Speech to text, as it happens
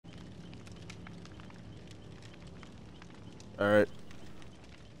Alright.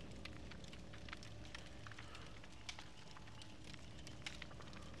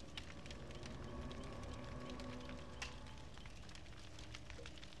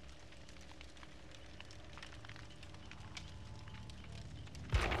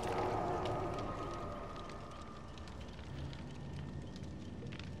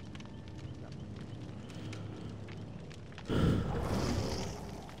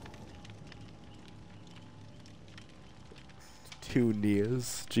 Two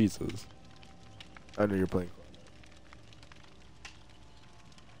Nias. Jesus. I know you're playing.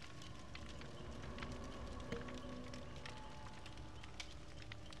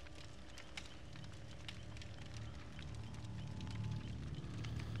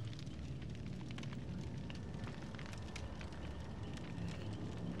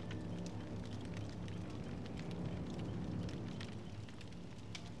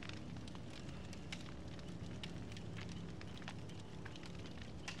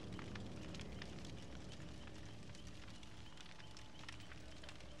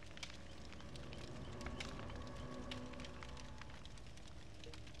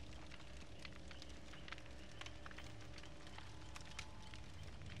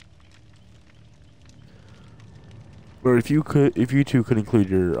 Or if you two could include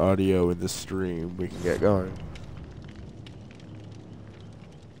your audio in the stream, we can get going.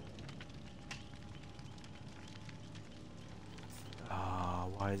 Ah,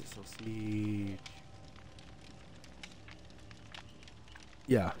 why is it so siege?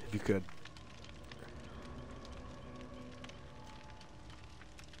 Yeah, if you could.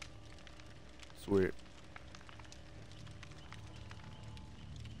 Sweet.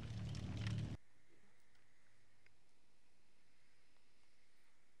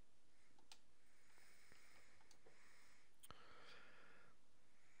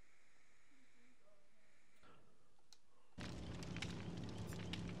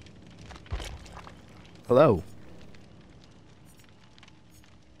 Hello.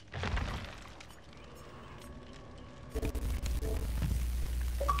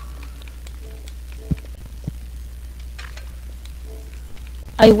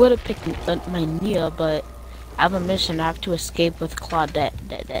 I would have picked my Nia, but I have a mission. I have to escape with Claudette.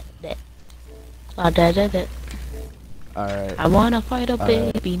 Claudette. Alright. I wanna fight a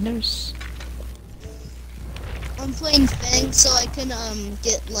baby nurse. I'm playing Fang so I can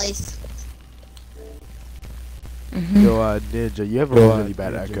get life. Yo, Ninja, you have a really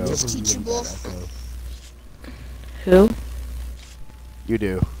bad echo. Just teachable. Who? You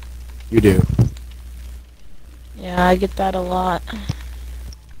do. You do. Yeah, I get that a lot.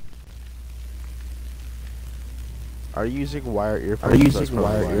 Are you using wire earphones?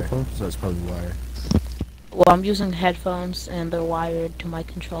 That's probably wire. Well, I'm using headphones and they're wired to my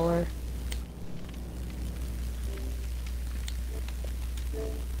controller.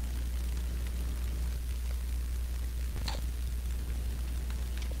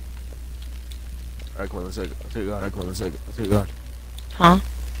 Alright, come on, let's take it on. Huh?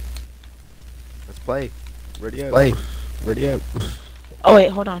 Let's play. Ready up. Oh wait,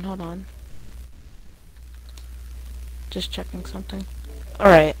 hold on. Just checking something.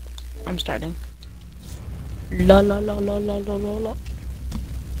 Alright, I'm starting. La la la la la la la la.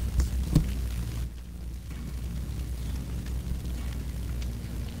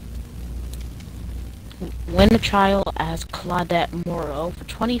 Win a trial as Claudette Moreau for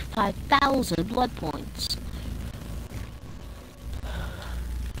 25,000 blood points.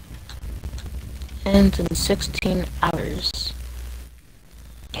 Ends in 16 hours.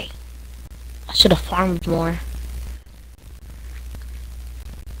 Okay. I should have farmed more.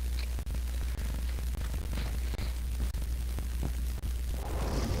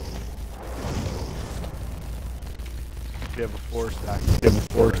 You have a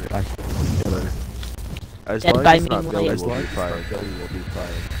 4-stack. Killer. As Dead long by as it's not me, Billy, Blade. we'll be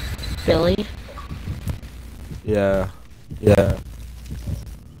fine. Billy? Yeah.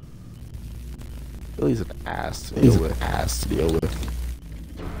 Billy's an ass to deal with.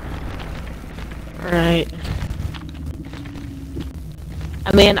 Right.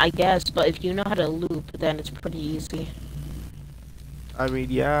 I mean, I guess, but if you know how to loop, then it's pretty easy. I mean,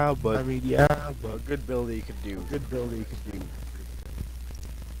 yeah, but good Billy you can do.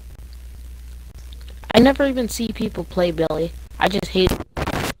 I never even see people play Billy. I just hate.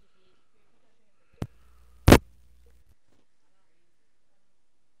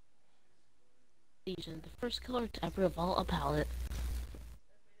 Legion, the first killer to ever vault a pallet.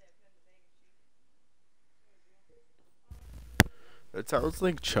 It sounds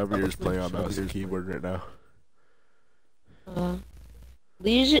like Chubbier's playing on mouse and keyboard right now.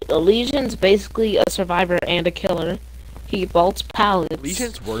 Legion's basically a survivor and a killer. He bolts pallets.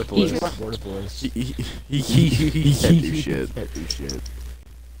 Legion's worthless. He's worthless. He can't do shit.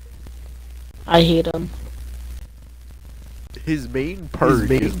 I hate him. His main perk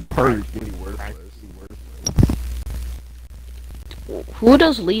is really worthless. Who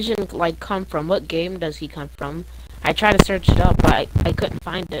does Legion like come from? What game does he come from? I tried to search it up, but I couldn't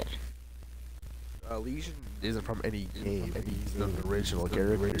find it. Legion isn't from any game. He's an original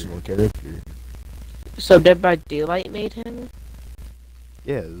character. So Dead by Daylight made him?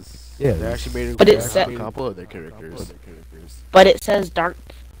 Yes. Yeah. They actually made But a it said- couple of their characters. But it says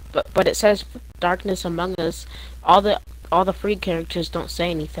but it says Darkness Among Us. All the free characters don't say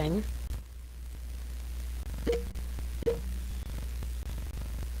anything.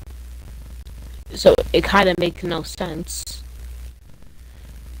 So it kind of makes no sense.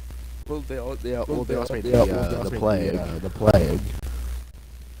 Well, they also made the plague. The plague.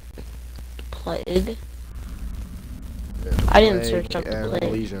 Plague. I didn't search up the and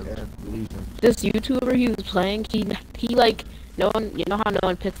plague. Legion. This YouTuber he was playing, he like no one, you know how no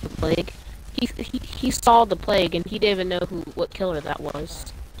one picks the plague. He saw the plague and he didn't even know what killer that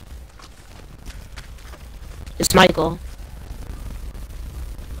was. It's Michael.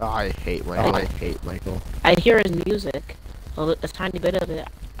 I hate Michael. I hear his music, a tiny bit of it.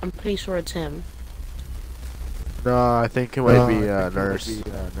 I'm pretty sure it's him. No, I think it might be Nurse.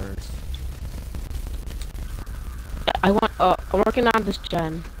 I'm working on this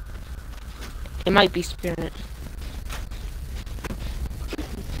gen. It might be Spirit,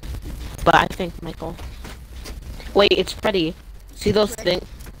 but I think Michael. Wait, it's Freddy. See those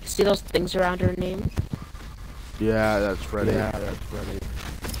things around her name? Yeah, that's Freddy.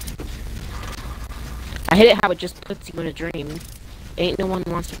 I hate it how it just puts you in a dream. Ain't no one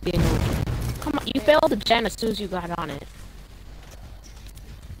wants to be in a... Come on, you failed the gen as soon as you got on it.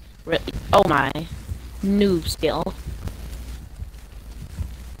 Really? Oh my. Noob skill.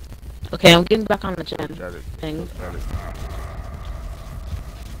 Okay, I'm getting back on the gen thing.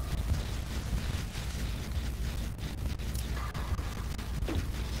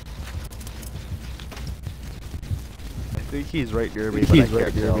 I think he's right near me,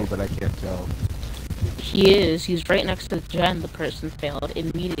 but I can't tell. He is. He's right next to the gen. The person failed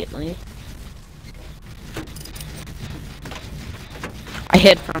immediately. I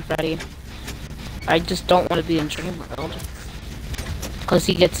hid from Freddy. I just don't want to be in Dream World. Because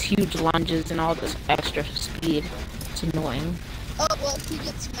he gets huge lunges and all this extra speed. It's annoying. Oh, well, if he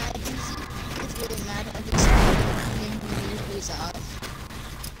gets mad, he gets really mad at his and then he goes off.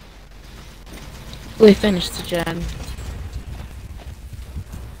 We finished the gen.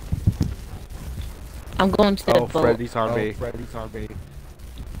 I'm going to the boat. Freddy's on me.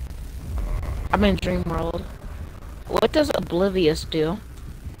 I'm in Dream World. What does Oblivious do?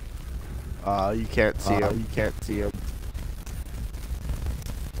 You can't see him.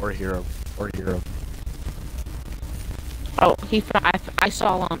 Or hear him. Oh, I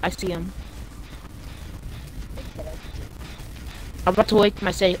saw him. I see him. I'm about to wake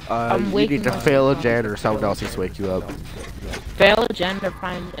myself. I'm you waking need to myself fail a up. gen or someone else needs to wake you up. Fail a gen or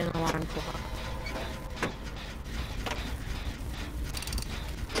find an alarm clock.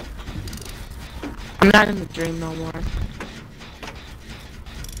 I'm not in the dream no more.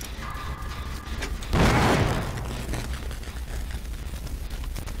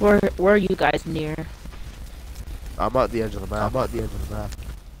 Where are you guys near? I'm at the edge of the map.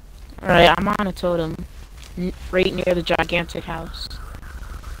 Alright, I'm on a totem. Right near the gigantic house.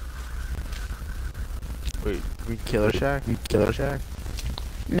 Wait, we Killer Shack?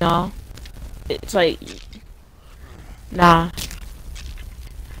 No. It's like... Nah.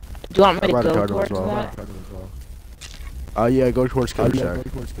 Do you want me to I'm at a go totem as towards well. that? Yeah, go towards Killer Shack.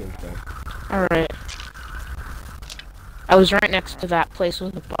 Alright. I was right next to that place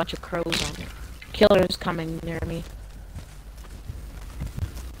with a bunch of crows on it. Killer's coming near me.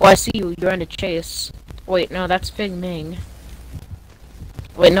 Oh, I see you. You're in a chase. Wait, no, that's Fig Ming.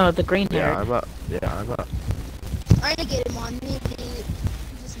 Wait, no, the green hair. I'm up. Trying to get him on me, but he's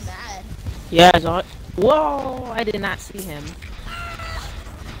just mad. Yeah, I saw it. Whoa! I did not see him.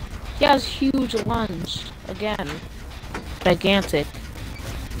 He has huge lunge. Again. Gigantic.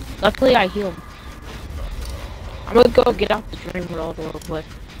 Luckily, I healed. I'm gonna go get out the Dream World real quick.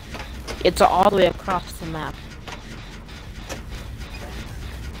 It's all the way across the map.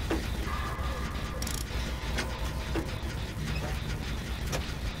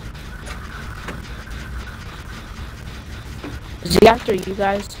 Is he after you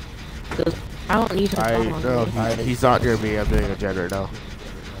guys? 'Cause I don't need to follow me. He's not near me. I'm doing a gen right now.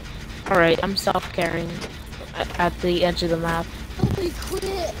 Alright, I'm self-carrying at the edge of the map. Holy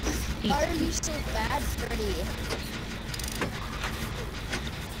quit! Why are you so bad, Freddy?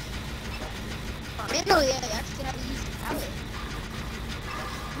 Manually, I actually have to use the pallet.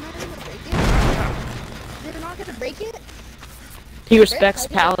 I'm not gonna break it. They're not gonna break it? He respects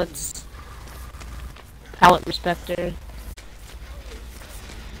pallets. Pallet respecter.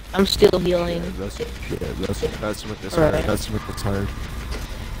 I'm still healing. That's what this Alright. That's what it's hard.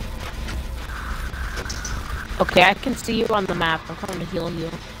 Okay, I can see you on the map. I'm coming to heal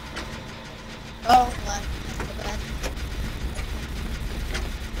you. Oh, what? So bad.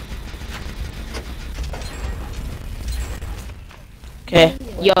 Okay,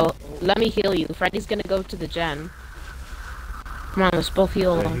 yo, let me heal you. Freddy's gonna go to the gen. Come on, let's both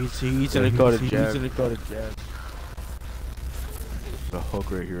heal him. He's gonna go to Jen. The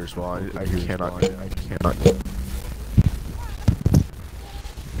hook right here as well. I cannot.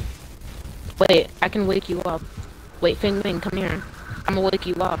 Wait, I can wake you up. Wait, Fing Ming, come here. I'm gonna wake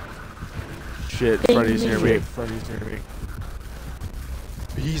you up. Shit, Ding, Freddy's near me. ding.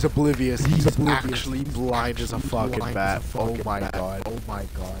 He's oblivious. He's actually blind as a fucking bat. Oh my god. Oh my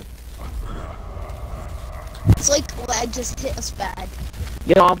god. It's like lag just hit us bad.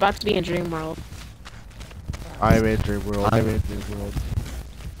 Yo, I'm about to be in Dream World. I'm in Dream World.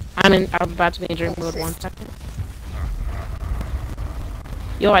 I'm about to be in Dream World 1 second.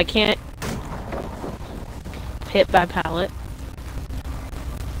 Yo, I can't hit by pallet.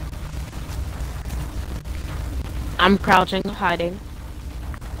 I'm crouching, hiding.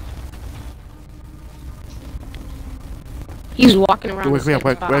 He's walking around. Wake me up,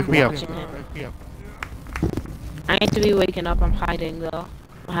 wake me up. I need to be waking up. I'm hiding though,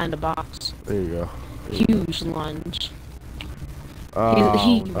 behind a box. There you go. Huge lunge. Oh,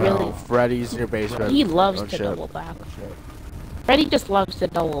 he really- no. Freddy's in your basement. He loves Oh, to shit. double back. Freddy just loves to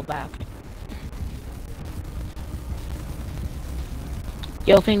double back.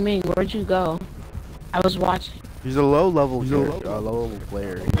 Yo, Fing Ming, where'd you go? I was watching. He's a low level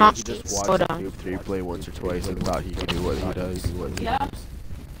player. Huh? He just Hold watched on. Noob 3 play once or twice and thought he could do what he does. Yeah.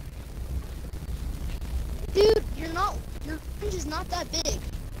 Dude, your range is not that big.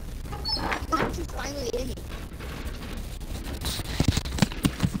 I can finally hit me.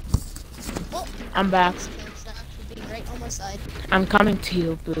 Well, I'm back. this camp's actually being right on my side. I'm coming to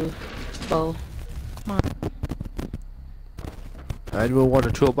you, boo. Bo. Come on. Anyone want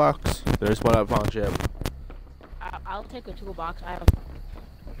a toolbox? There's one at Pawn Shop. I'll take a toolbox. I have.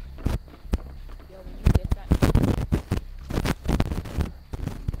 Yo, when you get that.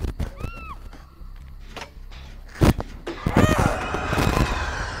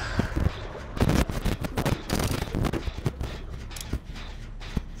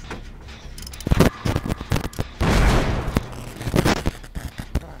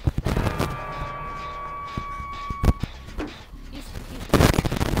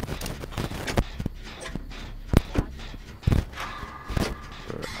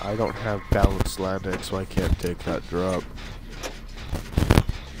 I don't have balanced landing, so I can't take that drop.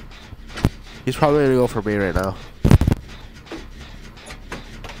 He's probably gonna go for me right now.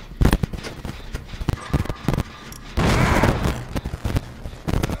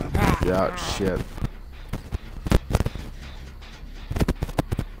 Yeah, shit.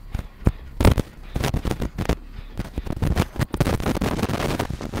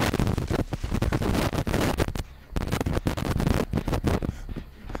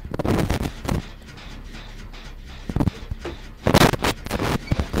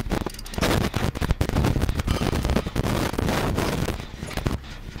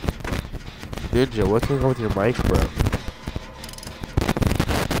 Ninja, what's going on with your mic, bro?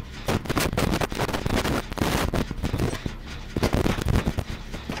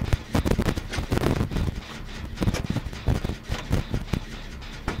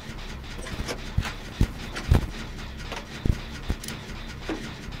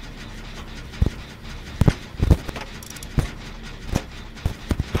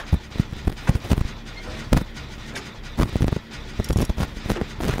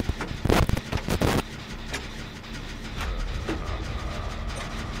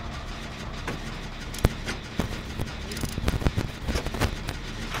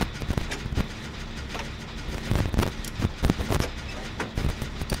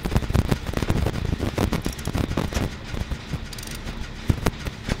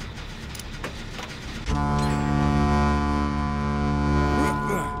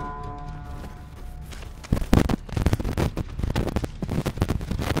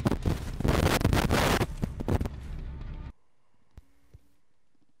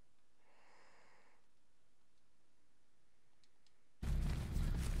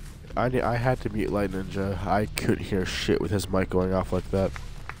 I had to mute Light Ninja. I couldn't hear shit with his mic going off like that.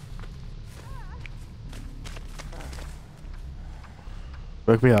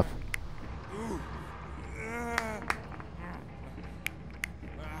 Wake me up.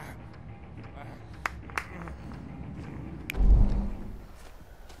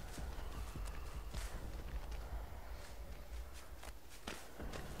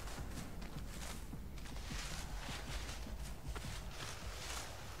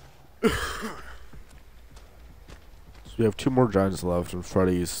 So we have 2 more giants left, and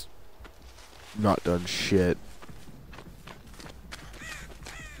Freddy's not done shit.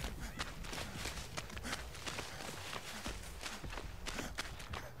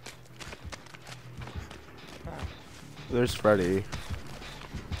 There's Freddy.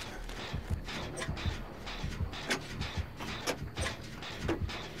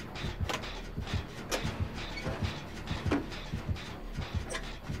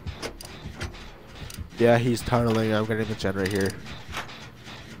 Yeah, he's tunneling. I'm getting the gen right here.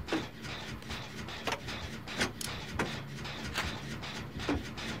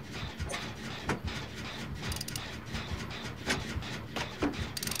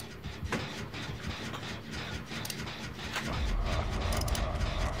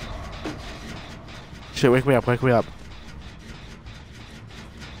 Shit, wake me up, wake me up.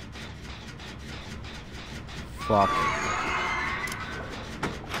 Fuck.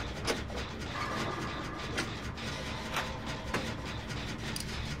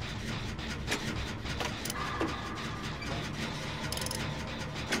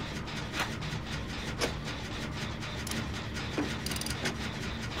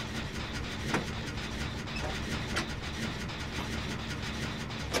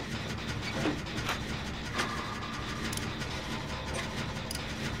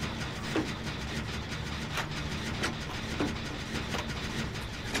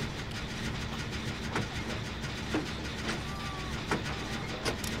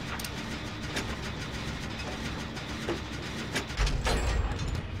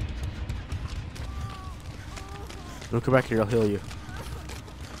 Don't come back here, I'll heal you.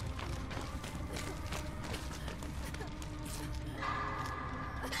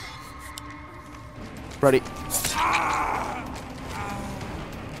 Freddy.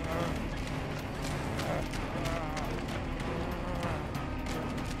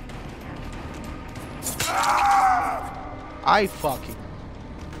 I fucking.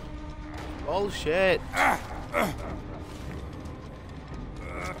 Oh shit.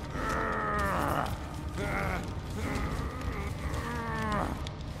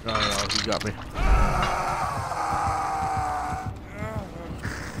 No, he got me.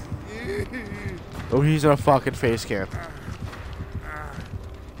 Oh, he's in a fucking face cam.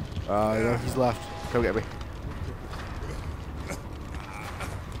 No, he's left. Come get me.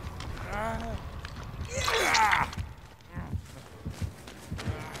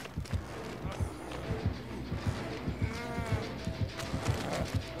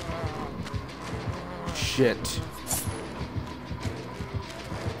 Shit.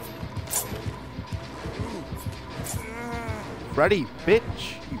 Freddy,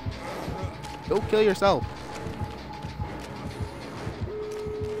 bitch. Go kill yourself.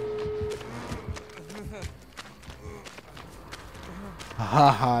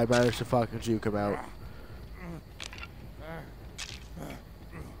 Haha, I managed to fucking juke him out.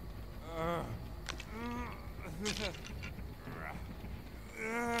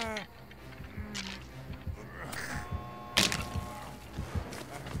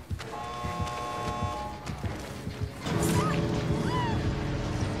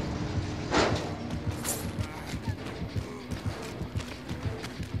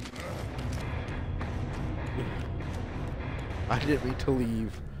 I didn't mean to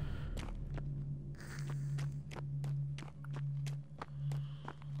leave.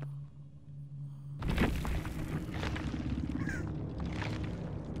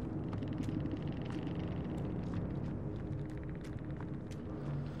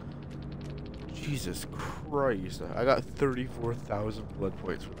 Jesus Christ. I got 34,000 blood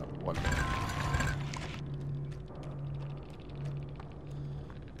points for that one.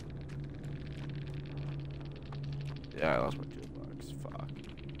 Yeah, I lost my toolbox. Fuck.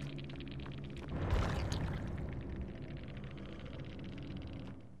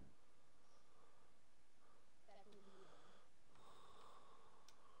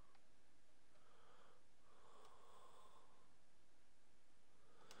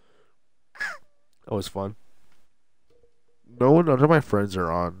 That was fun. None of my friends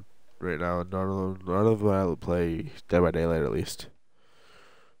are on right now. None of them play Dead by Daylight at least.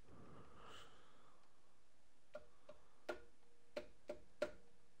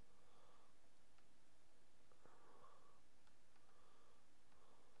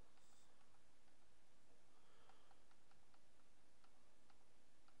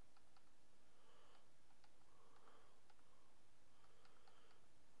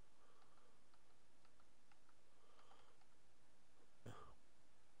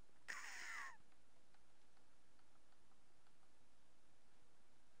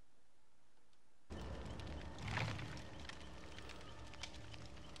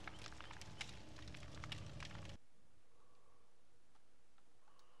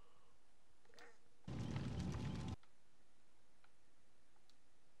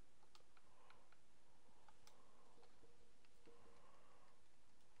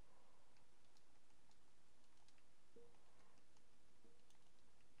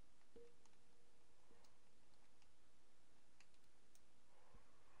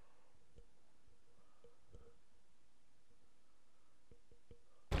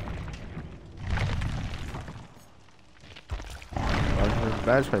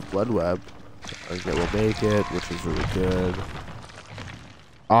 managed my blood web. I think it will make it, which is really good.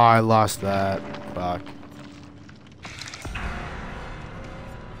 Oh, I lost that. Fuck.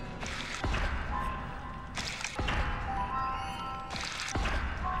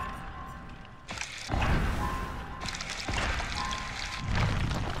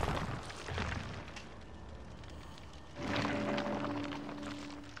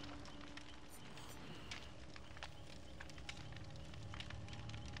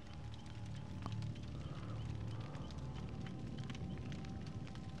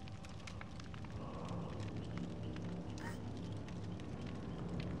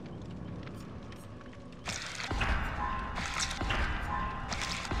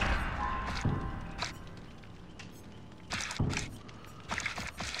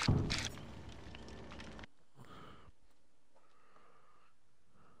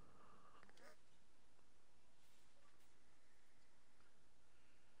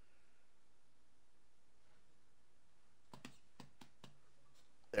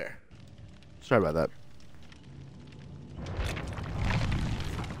 There. Sorry about that.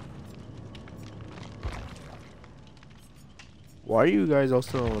 Why are you guys all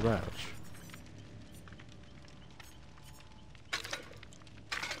still in the match?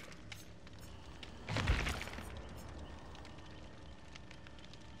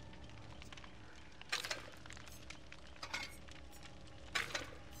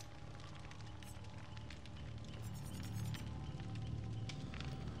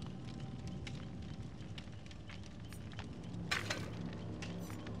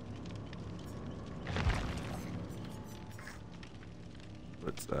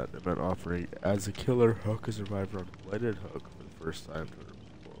 What's that? Event offering as a killer hook, a survivor on Blighted Hook for the first time.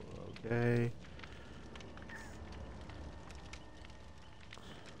 Okay.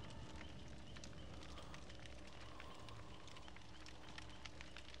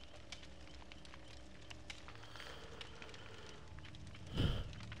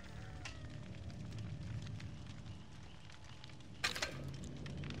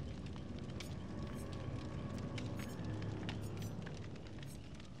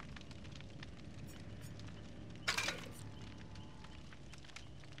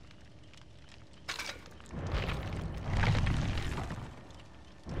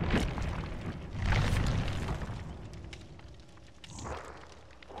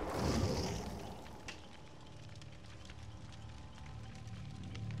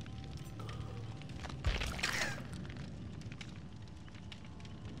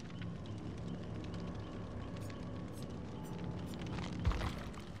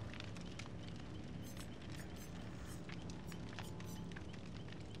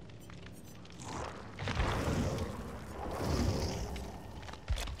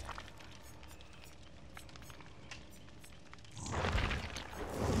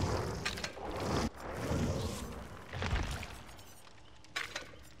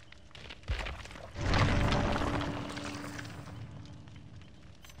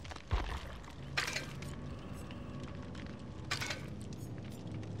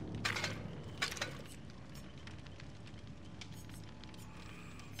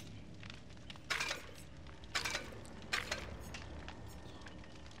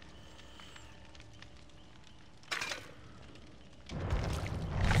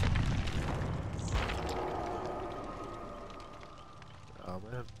 Oh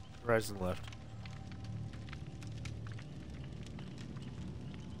man, Horizon left.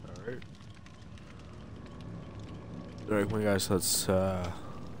 Alright. Alright, come on guys, let's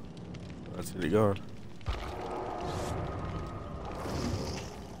get it going.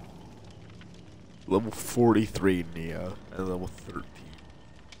 Level 43 Neo and level 13.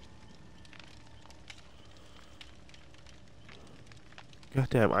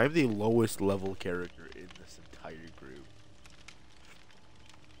 Goddamn, I'm the lowest level character in this entire group.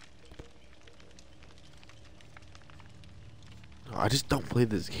 No, I just don't play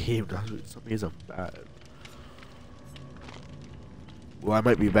this game. Some means I'm bad. Well, I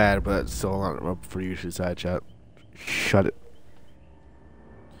might be bad, but that's still not up for you to decide, chat. Shut it.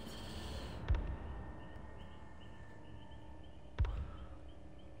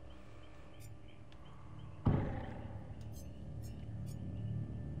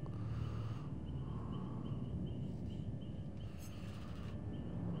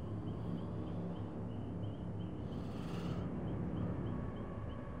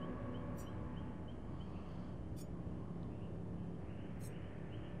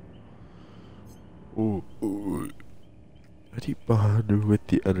 Ooh. A deep bond with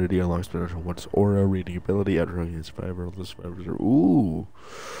the entity unlocks potential once aura, reading ability, entering his survivor, the survivors are. Ooh.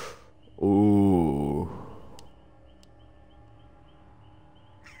 Ooh.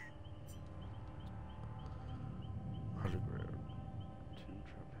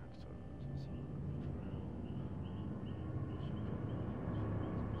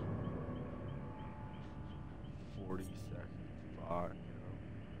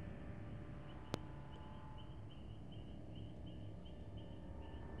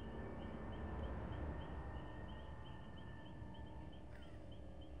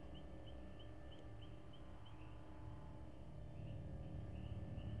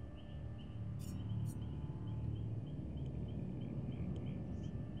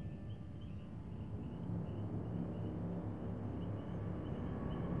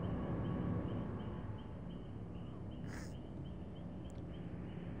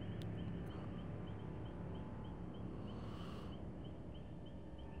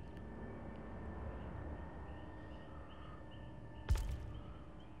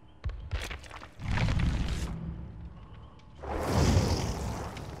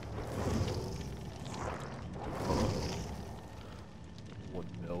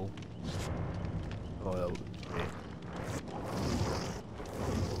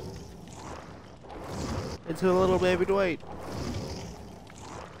 Into the little baby Dwight.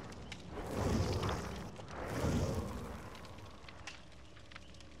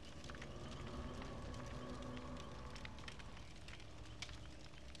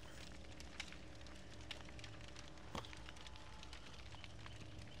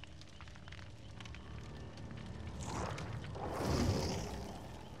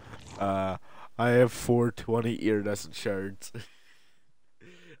 I have 420 iridescent shards.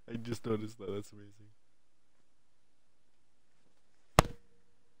 I just noticed that. That's amazing.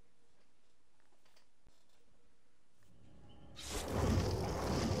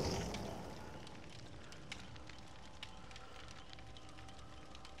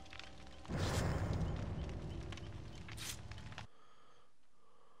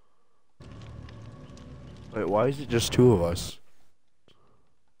 Wait, why is it just two of us?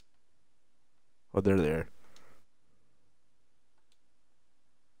 Oh, they're there.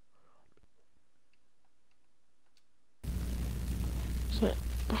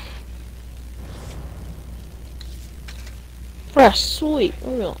 Fresh, sweet,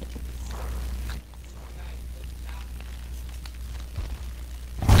 really.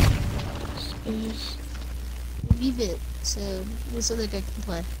 Space. Leave it so this other guy can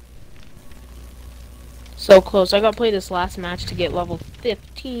play. So close. I gotta play this last match to get level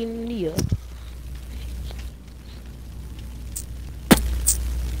 15. Yeah.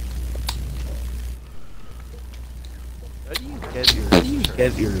 How do you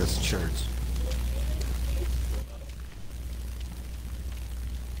get iridescent shards?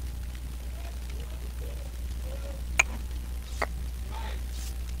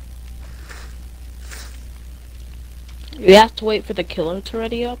 You have to wait for the killer to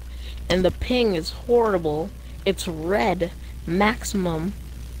ready up, and the ping is horrible. It's red, maximum.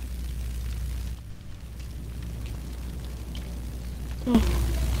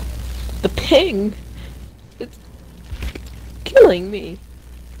 The ping! It's killing me.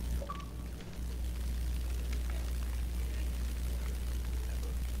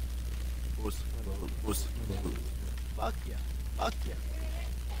 Fuck yeah. Fuck yeah.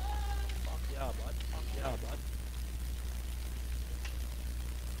 Fuck yeah, bud. Fuck yeah, bud.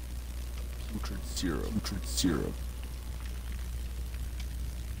 Putrid serum. Putrid serum.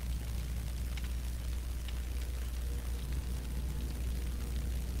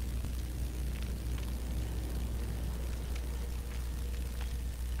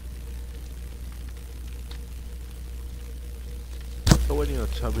 So when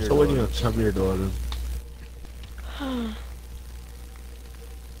you tell me your daughter.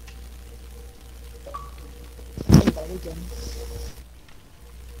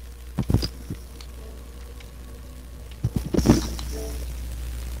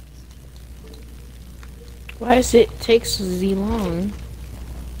 Why does it take so long?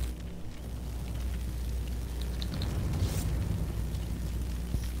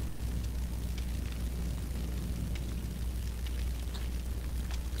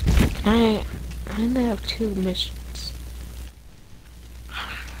 I only have 2 missions.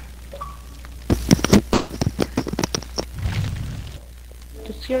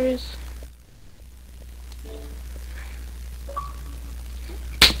 You serious?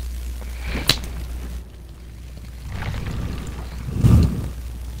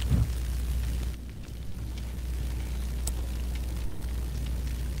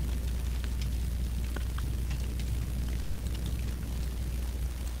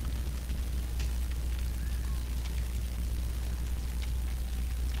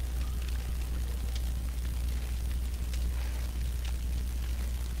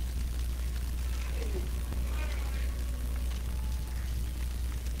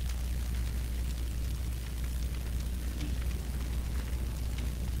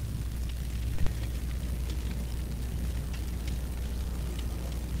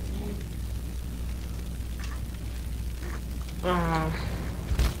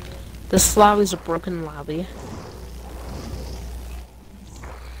 This lobby's a broken lobby.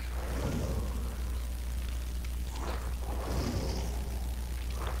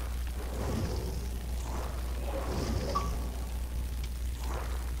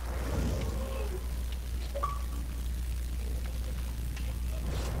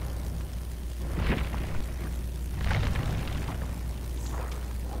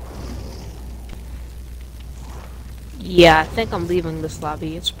 Yeah, I think I'm leaving this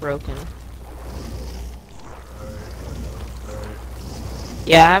lobby. It's broken.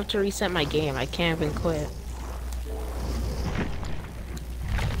 Yeah, I have to reset my game. I can't even quit.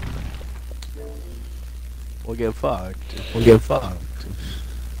 We'll get fucked. We'll get fucked.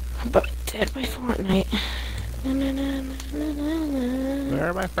 I'm about dead by Fortnite. Where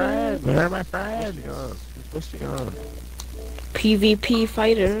are my friends? Where are my friends? Pushing on. PvP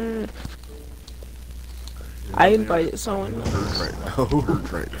fighter. I invited someone. Right now.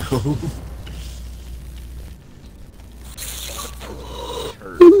 Right now.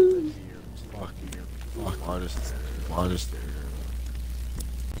 Honest.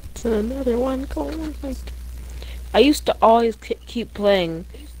 It's another one going like. I used to always keep playing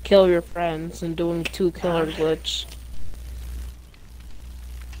Kill Your Friends and doing 2-killer glitch.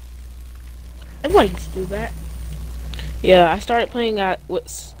 Everyone used to do that. Yeah, I started playing that with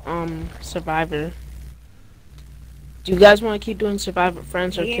Survivor. Do you guys want to keep doing Survivor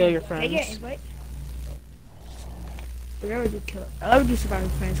Friends or Kill Your Friends? Yeah, invite. I would do Survivor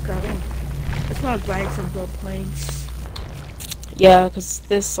Friends, girl. That's why I'm grinding some gold points. Yeah, because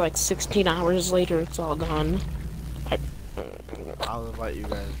this, like, 16 hours later, it's all gone. I'll invite you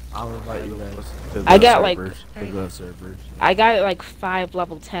guys. To I the got, like- servers. To the servers. I got, like, 5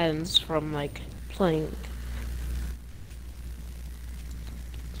 level 10s from, like, playing.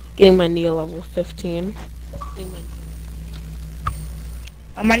 Getting my Nia level 15.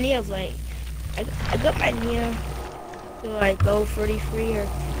 My Nia's like, I got my Nia to like go 33 or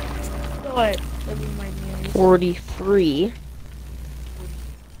go like whatever my Nia is. 43.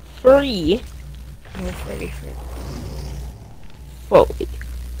 Free. No, 33. Whoa.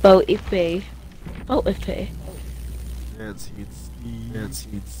 Oh, Ife. Oh, Ife. Nancy, Steve.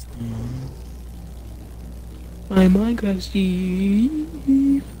 My Minecraft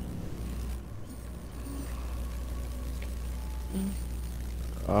Steve.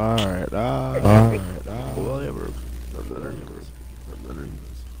 Alright. Whatever.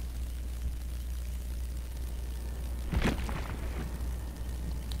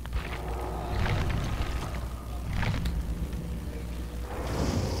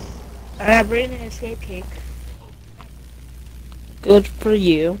 I bring an escape cake. Good for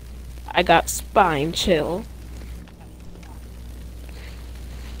you. I got spine chill.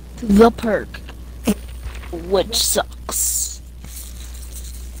 The perk. Which sucks.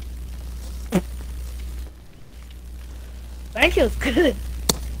 That feels good.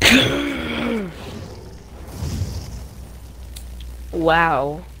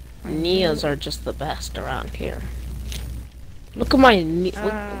 Wow. Nias are just the best around here. Look at my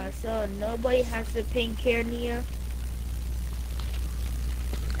So nobody has the pink hair, Nia?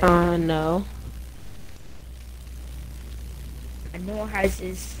 no. I know it has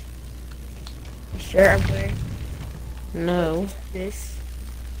this shirt I'm wearing. No. This.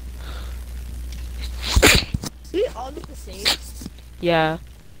 We all look the same. Yeah.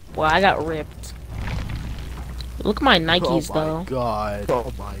 Well, I got ripped. Look at my Nikes, though. God.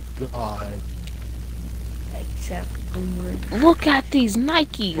 Oh my god. Except boomer. Look at these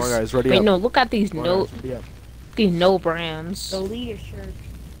Nikes. Come on, guys, ready Wait, up. no, look at these Come on, no guys, ready up. these no brands. The leader shirt.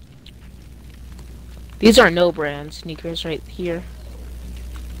 These are no brand sneakers right here.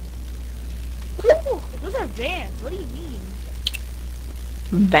 Ooh, those are Vans. What do you mean?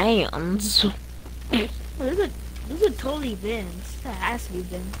 Vans. Those are totally Vans. That has to be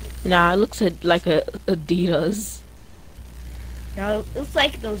Vans. Nah, it looks like a Adidas. No, it looks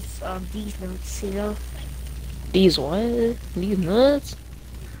like those these notes, you know? These what? These nuts?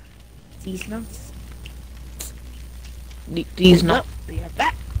 These notes. These nuts. We have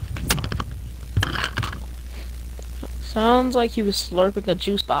that. Sounds like he was slurping a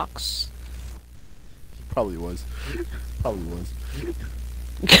juice box. Probably was. Oh,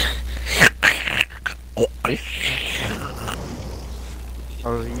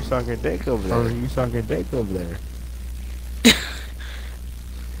 you sucking dick over there.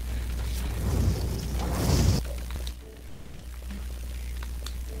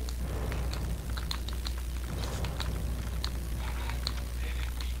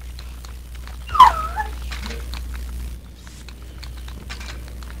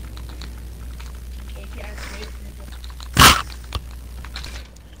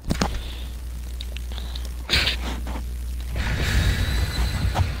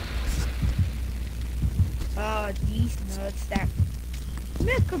 These nuts. That.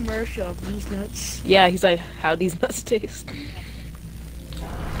 Make a commercial of these nuts. Yeah, he's like, how these nuts taste?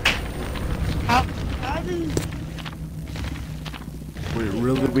 How do? Wait,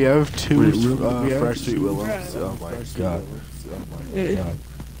 really? We have two fresh sweet willows. Oh my god.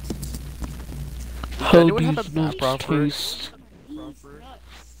 How anyone have these a nuts background for it? taste?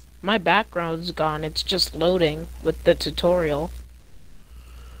 My background's gone. It's just loading with the tutorial.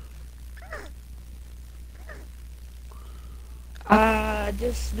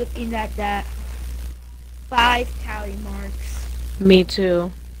 Just looking at that 5 tally marks. Me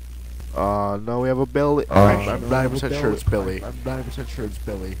too. No, we have a Billy. I'm 90% sure it's Billy. I'm 90% sure it's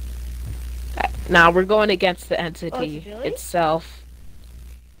Billy. Now we're going against the Oh, entity it's Billy? itself.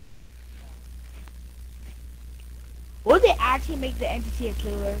 Will they actually make the entity a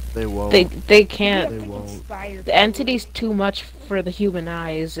killer? They won't. They can't. They They won't. inspire The entity's too much for the human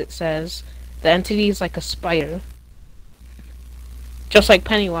eyes, it says. The entity is like a spider. Just like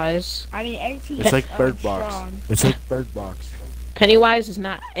Pennywise. I mean, entity. It's like Bird Box. Strong. It's like Bird Box. Pennywise is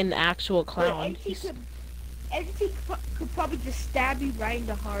not an actual But clown. entity could probably just stab you right in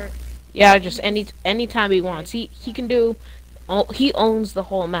the heart. Yeah, just anytime he wants. He can do. He owns the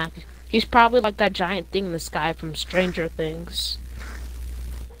whole map. He's probably like that giant thing in the sky from Stranger Things.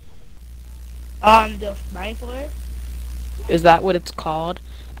 The Mindflayer? Is that what it's called?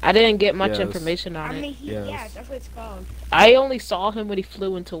 I didn't get much Yes. information on I it. mean, Yes. yeah, that's what it's called. I only saw him when he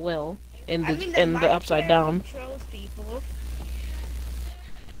flew into Will in I the mean, in the Upside Mindflayer Down. controls people.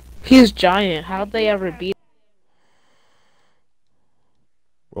 He's giant. How'd they ever beat?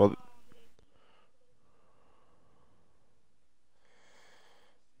 Well,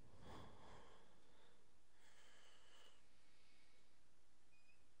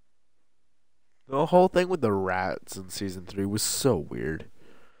 the whole thing with the rats in season 3 was so weird.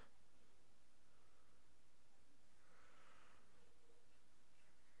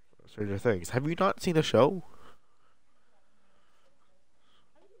 Stranger Things. Have you not seen the show?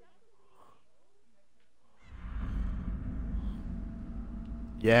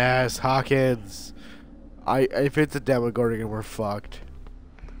 Yes, Hawkins. If it's a Demogorgon, we're fucked.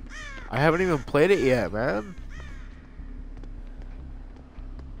 I haven't even played it yet, man.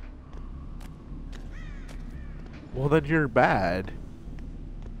 Well, then you're bad.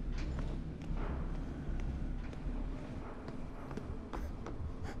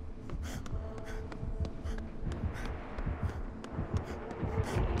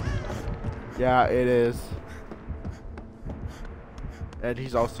 Yeah, it is. And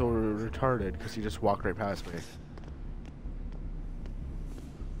he's also retarded because he just walked right past me.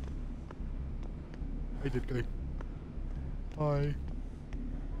 Hey, good guy. Hi.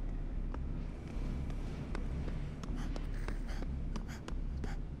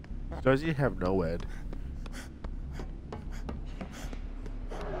 Does he have no ed?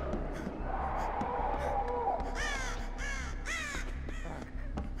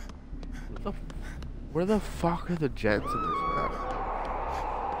 Where the fuck are the jets in this map?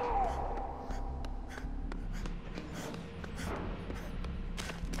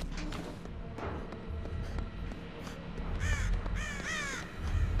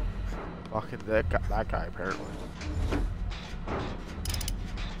 Fucking that guy apparently.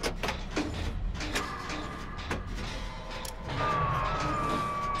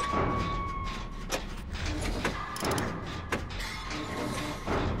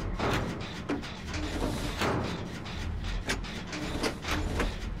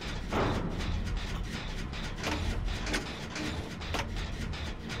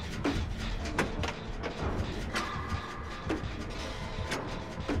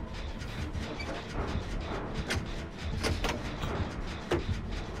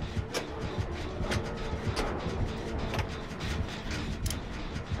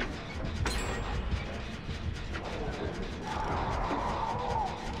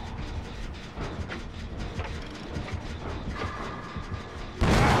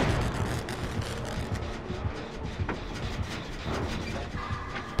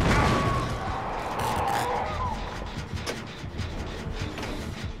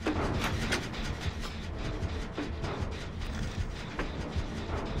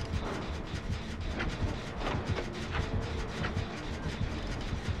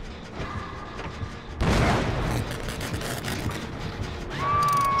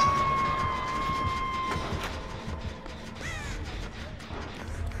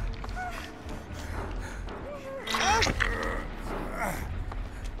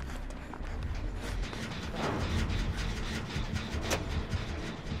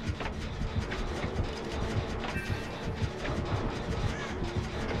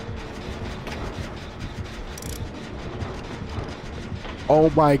 Oh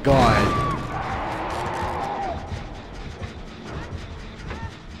my god.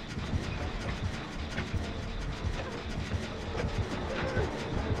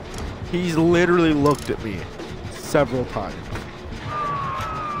 He's literally looked at me several times.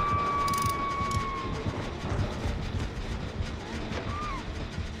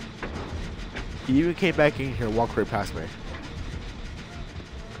 He even came back in here and walked right past me.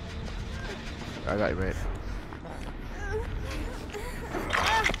 I got you, mate.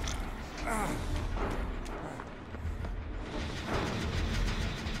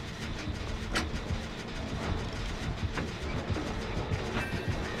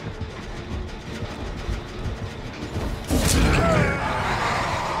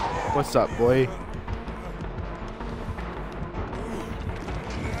 What's up, boy?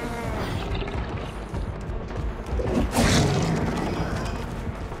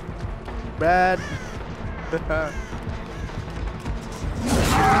 Bad.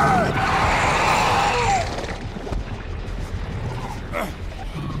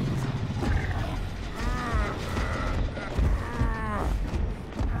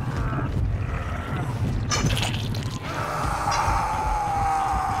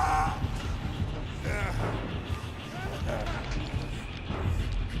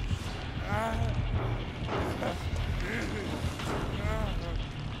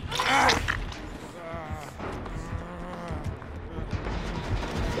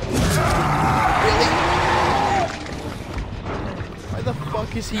 Why the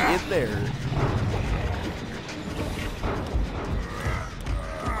fuck is he in there?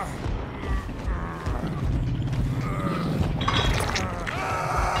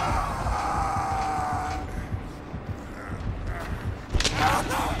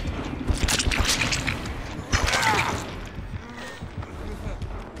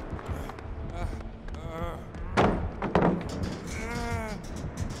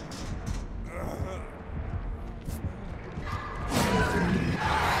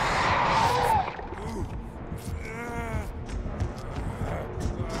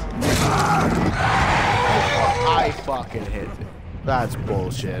 I fucking hit it. That's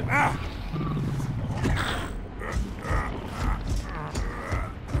bullshit.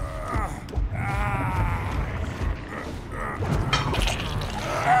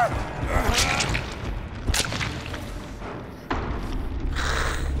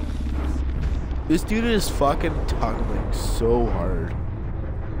 This dude is fucking tunneling so hard.